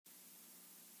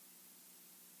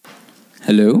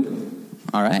Hello?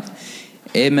 All right.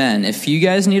 Amen. If you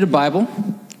guys need a Bible,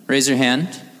 raise your hand,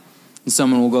 and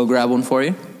someone will go grab one for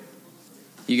you.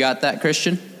 You got that,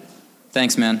 Christian?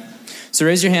 Thanks, man. So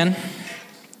raise your hand.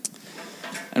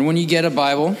 And when you get a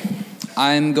Bible,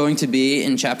 I'm going to be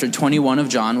in chapter 21 of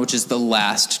John, which is the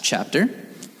last chapter.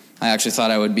 I actually thought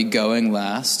I would be going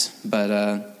last, but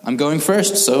I'm going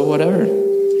first, so whatever.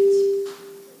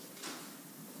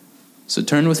 So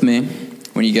turn with me,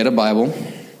 when you get a Bible,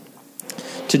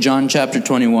 to John chapter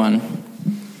 21,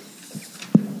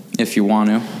 if you want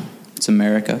to. It's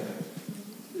America.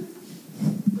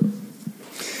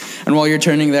 And while you're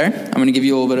turning there, I'm going to give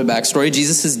you a little bit of backstory.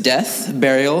 Jesus' death,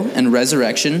 burial, and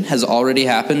resurrection has already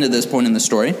happened at this point in the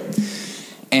story.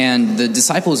 And the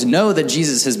disciples know that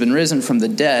Jesus has been risen from the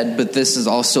dead, but this is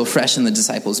all still fresh in the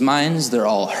disciples' minds. They're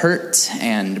all hurt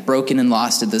and broken and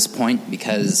lost at this point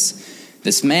because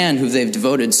this man who they've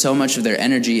devoted so much of their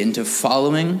energy into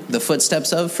following the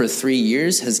footsteps of for 3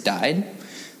 years has died.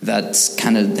 That's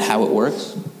kind of how it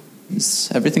works.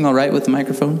 Is everything all right with the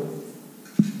microphone?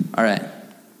 All right.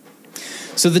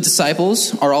 So the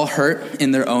disciples are all hurt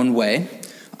in their own way,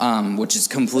 which is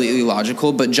completely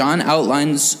logical. But John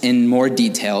outlines in more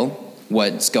detail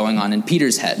what's going on in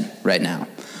Peter's head right now.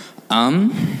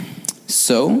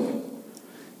 So,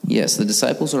 yes, the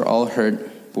disciples are all hurt.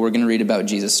 But we're going to read about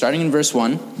Jesus. Starting in verse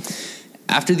 1,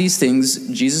 after these things,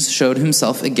 Jesus showed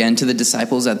himself again to the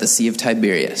disciples at the Sea of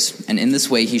Tiberias, and in this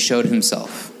way he showed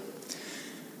himself.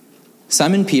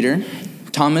 Simon Peter,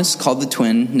 Thomas called the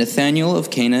twin, Nathanael of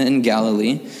Cana in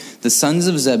Galilee, the sons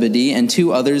of Zebedee, and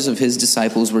 2 others of his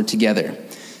disciples were together.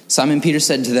 Simon Peter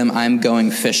said to them, "I am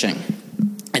going fishing."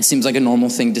 It seems like a normal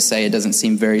thing to say. It doesn't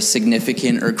seem very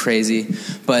significant or crazy,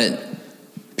 but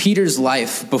Peter's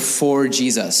life before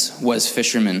Jesus was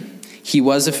fisherman. He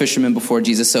was a fisherman before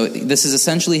Jesus. So this is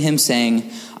essentially him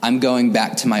saying, I'm going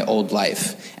back to my old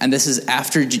life. And this is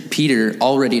after Peter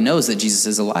already knows that Jesus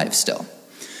is alive still.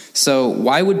 So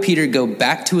why would Peter go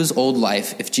back to his old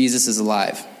life if Jesus is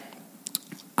alive?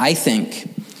 I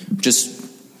think, just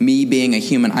me being a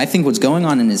human, I think what's going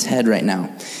on in his head right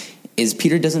now is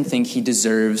Peter doesn't think he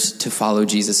deserves to follow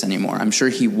Jesus anymore. I'm sure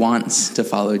he wants to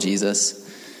follow Jesus,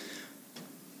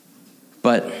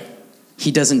 but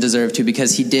he doesn't deserve to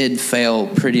because he did fail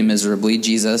pretty miserably.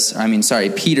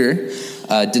 Peter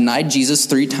denied Jesus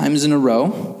 3 times in a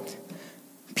row.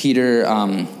 Peter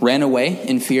ran away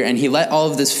in fear, and he let all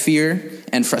of this fear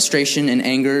and frustration and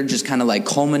anger just kind of like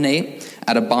culminate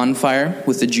at a bonfire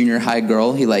with a junior high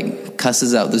girl. He like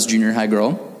cusses out this junior high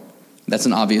girl. That's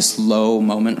an obvious low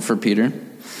moment for Peter.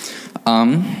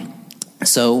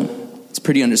 So it's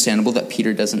pretty understandable that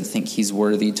Peter doesn't think he's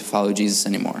worthy to follow Jesus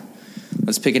anymore.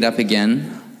 Let's pick it up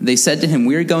again. They said to him,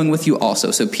 "We are going with you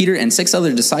also." So Peter and 6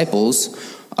 other disciples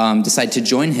decide to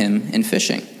join him in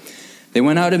fishing. They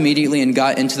went out immediately and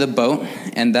got into the boat,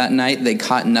 and that night they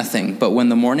caught nothing. But when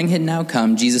the morning had now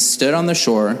come, Jesus stood on the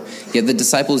shore, yet the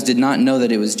disciples did not know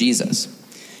that it was Jesus.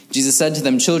 Jesus said to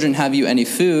them, "Children, have you any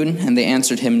food?" And they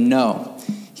answered him, "No."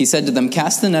 He said to them,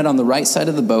 "Cast the net on the right side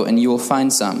of the boat, and you will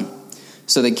find some."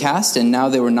 So they cast, and now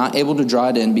they were not able to draw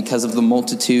it in because of the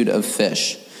multitude of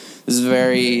fish. This is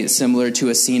very similar to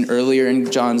a scene earlier in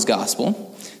John's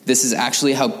gospel. This is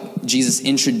actually how Jesus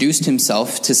introduced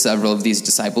himself to several of these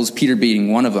disciples, Peter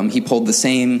being one of them. He pulled the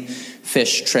same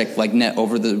fish trick, like net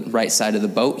over the right side of the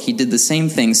boat. He did the same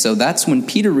thing. So that's when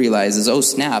Peter realizes, oh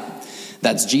snap,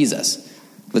 that's Jesus.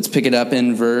 Let's pick it up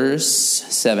in verse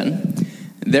 7.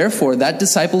 Therefore, that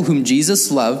disciple whom Jesus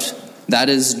loved, that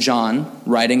is John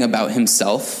writing about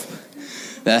himself.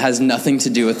 That has nothing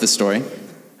to do with the story.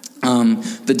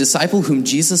 The disciple whom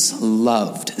Jesus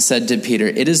loved said to Peter,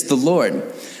 "It is the Lord."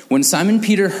 When Simon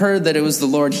Peter heard that it was the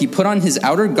Lord, he put on his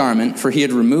outer garment, for he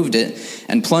had removed it,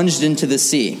 and plunged into the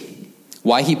sea.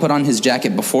 Why he put on his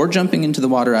jacket before jumping into the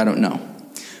water, I don't know.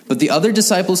 But the other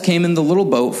disciples came in the little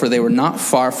boat, for they were not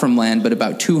far from land, but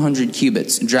about 200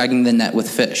 cubits, dragging the net with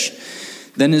fish.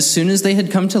 Then as soon as they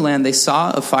had come to land, they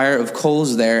saw a fire of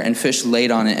coals there, and fish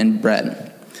laid on it, and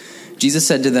bread. Jesus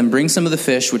said to them, "Bring some of the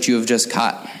fish which you have just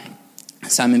caught."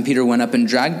 Simon Peter went up and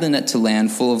dragged the net to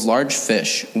land full of large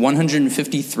fish,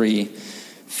 153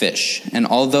 fish. And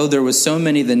although there was so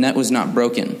many, the net was not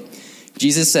broken.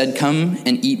 Jesus said, "Come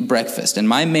and eat breakfast." And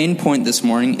my main point this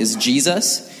morning is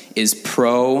Jesus is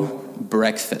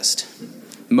pro-breakfast.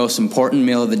 The most important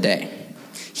meal of the day.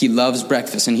 He loves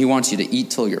breakfast, and he wants you to eat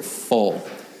till you're full.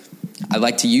 I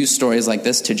like to use stories like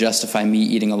this to justify me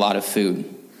eating a lot of food.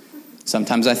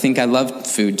 Sometimes I think I love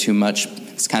food too much.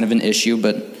 It's kind of an issue,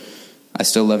 but I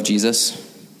still love Jesus.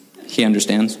 He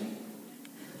understands.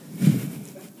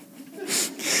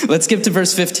 Let's skip to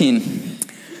verse 15.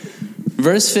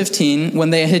 Verse 15,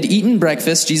 when they had eaten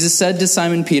breakfast, Jesus said to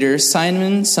Simon Peter,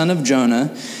 "Simon, son of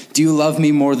Jonah, do you love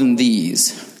me more than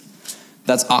these?"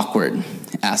 That's awkward,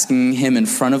 asking him in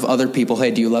front of other people,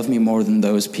 "Hey, do you love me more than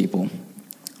those people?"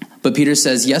 But Peter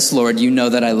says, "Yes, Lord, you know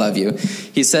that I love you."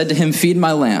 He said to him, "Feed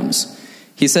my lambs."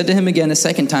 He said to him again a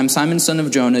second time, "Simon, son of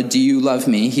Jonah, do you love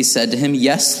me?" He said to him,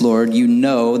 "Yes, Lord, you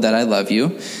know that I love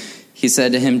you." He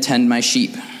said to him, "Tend my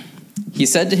sheep." He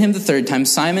said to him the third time,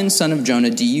 "Simon, son of Jonah,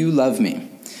 do you love me?"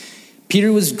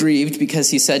 Peter was grieved because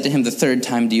he said to him the third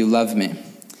time, "Do you love me?"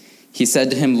 He said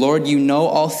to him, "Lord, you know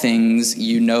all things.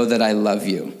 You know that I love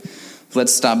you."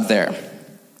 Let's stop there.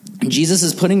 Jesus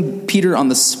is putting Peter on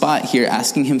the spot here,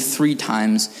 asking him 3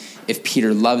 times if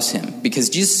Peter loves him, because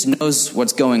Jesus knows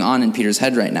what's going on in Peter's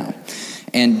head right now.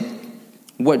 And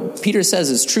what Peter says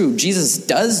is true. Jesus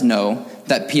does know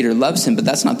that Peter loves him, but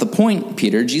that's not the point,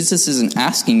 Peter. Jesus isn't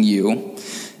asking you,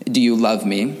 "Do you love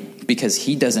me?" because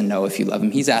he doesn't know if you love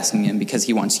him. He's asking him because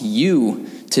he wants you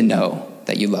to know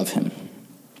that you love him.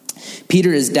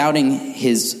 Peter is doubting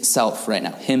his self right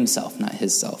now, himself, not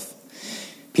his self.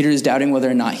 Peter is doubting whether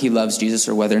or not he loves Jesus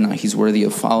or whether or not he's worthy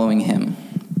of following him.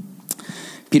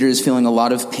 Peter is feeling a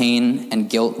lot of pain and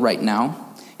guilt right now,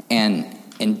 and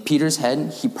in Peter's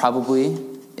head, he probably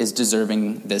is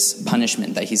deserving this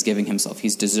punishment that he's giving himself.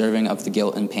 He's deserving of the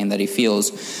guilt and pain that he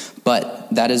feels, but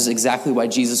that is exactly why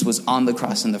Jesus was on the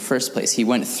cross in the first place. He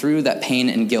went through that pain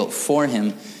and guilt for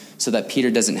him so that Peter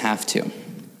doesn't have to.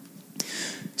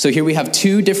 So here we have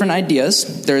 2 different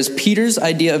ideas. There is Peter's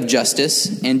idea of justice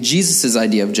and Jesus'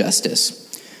 idea of justice.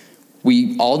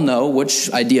 We all know which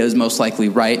idea is most likely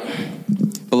right,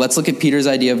 but let's look at Peter's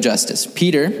idea of justice.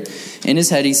 Peter, in his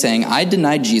head, he's saying, "I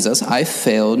denied Jesus, I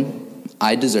failed,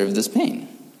 I deserve this pain."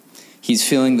 He's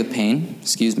feeling the pain.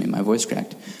 Excuse me, my voice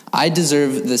cracked. I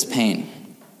deserve this pain.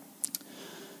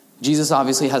 Jesus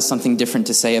obviously has something different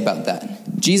to say about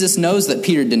that. Jesus knows that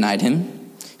Peter denied him.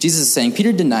 Jesus is saying,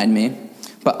 "Peter denied me,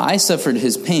 but I suffered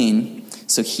his pain,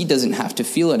 so he doesn't have to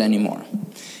feel it anymore."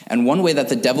 And one way that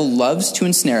the devil loves to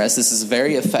ensnare us, this is a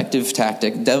very effective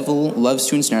tactic, devil loves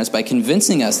to ensnare us by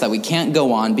convincing us that we can't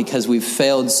go on because we've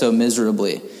failed so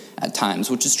miserably at times,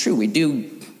 which is true. We do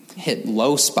hit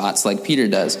low spots like Peter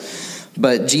does.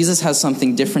 But Jesus has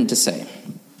something different to say.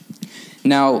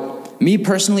 Now, me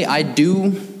personally, I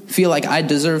do feel like I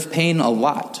deserve pain a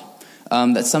lot.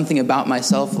 That's something about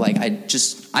myself. Like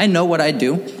I know what I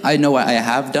do. I know what I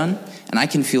have done. And I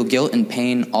can feel guilt and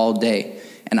pain all day.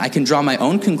 And I can draw my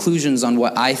own conclusions on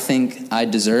what I think I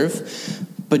deserve.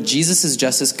 But Jesus'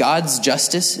 justice, God's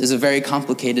justice, is a very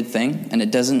complicated thing. And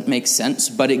it doesn't make sense.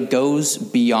 But it goes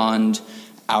beyond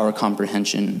our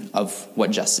comprehension of what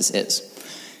justice is.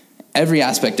 Every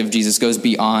aspect of Jesus goes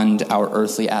beyond our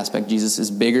earthly aspect. Jesus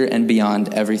is bigger and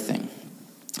beyond everything.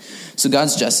 So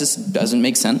God's justice doesn't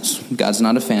make sense. God's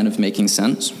not a fan of making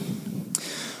sense.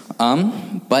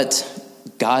 But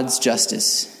God's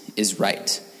justice is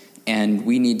right. And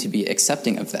we need to be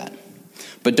accepting of that.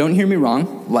 But don't hear me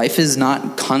wrong. Life is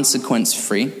not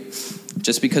consequence-free.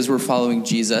 Just because we're following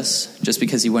Jesus, just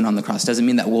because he went on the cross, doesn't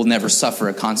mean that we'll never suffer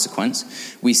a consequence.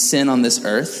 We sin on this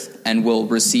earth and will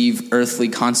receive earthly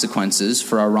consequences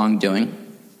for our wrongdoing.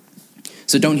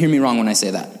 So don't hear me wrong when I say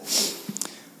that.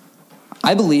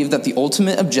 I believe that the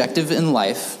ultimate objective in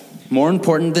life, more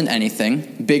important than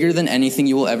anything, bigger than anything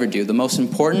you will ever do, the most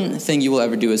important thing you will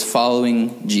ever do is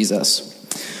following Jesus.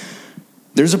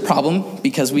 There's a problem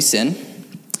because we sin,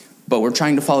 but we're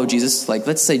trying to follow Jesus. Like,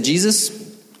 let's say Jesus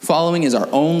following is our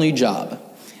only job,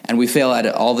 and we fail at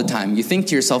it all the time. You think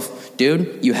to yourself,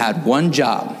 dude, you had one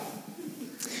job.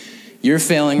 You're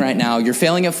failing right now. You're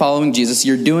failing at following Jesus.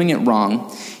 You're doing it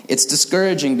wrong. It's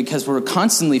discouraging because we're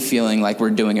constantly feeling like we're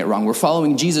doing it wrong. We're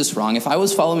following Jesus wrong. If I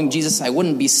was following Jesus, I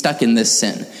wouldn't be stuck in this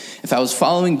sin. If I was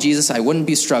following Jesus, I wouldn't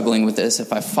be struggling with this.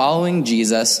 If I'm following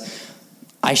Jesus,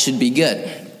 I should be good.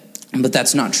 But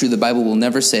that's not true. The Bible will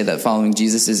never say that following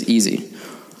Jesus is easy.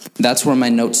 That's where my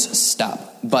notes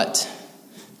stop. But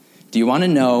do you want to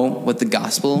know what the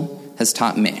gospel has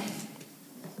taught me?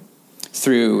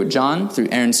 Through John, through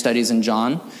Aaron's studies in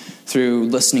John, through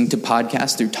listening to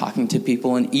podcasts, through talking to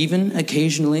people, and even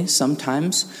occasionally,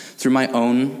 sometimes, through my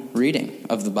own reading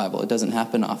of the Bible. It doesn't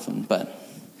happen often, but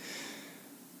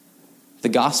the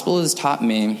gospel has taught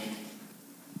me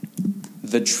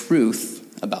the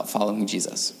truth about following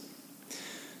Jesus.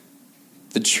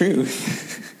 The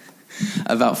truth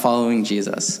about following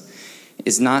Jesus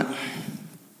is not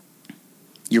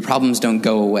your problems don't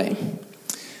go away.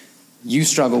 You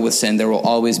struggle with sin. There will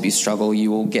always be struggle.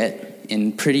 You will get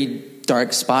in pretty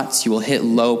dark spots, you will hit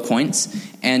low points,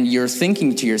 and you're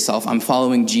thinking to yourself, I'm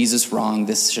following Jesus wrong,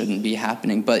 this shouldn't be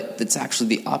happening. But it's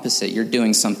actually the opposite. You're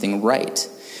doing something right.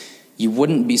 You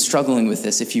wouldn't be struggling with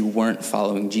this if you weren't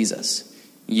following Jesus.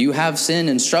 You have sin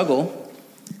and struggle,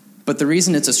 but the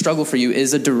reason it's a struggle for you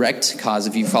is a direct cause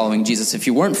of you following Jesus. If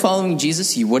you weren't following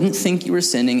Jesus, you wouldn't think you were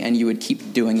sinning, and you would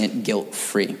keep doing it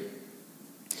guilt-free.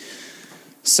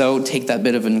 So take that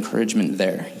bit of encouragement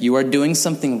there. You are doing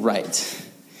something right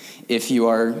if you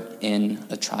are in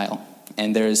a trial.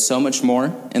 And there is so much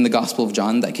more in the Gospel of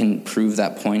John that can prove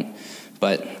that point,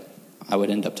 but I would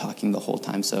end up talking the whole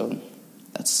time, so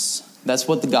that's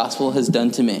what the gospel has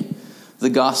done to me. The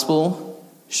gospel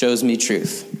shows me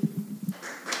truth.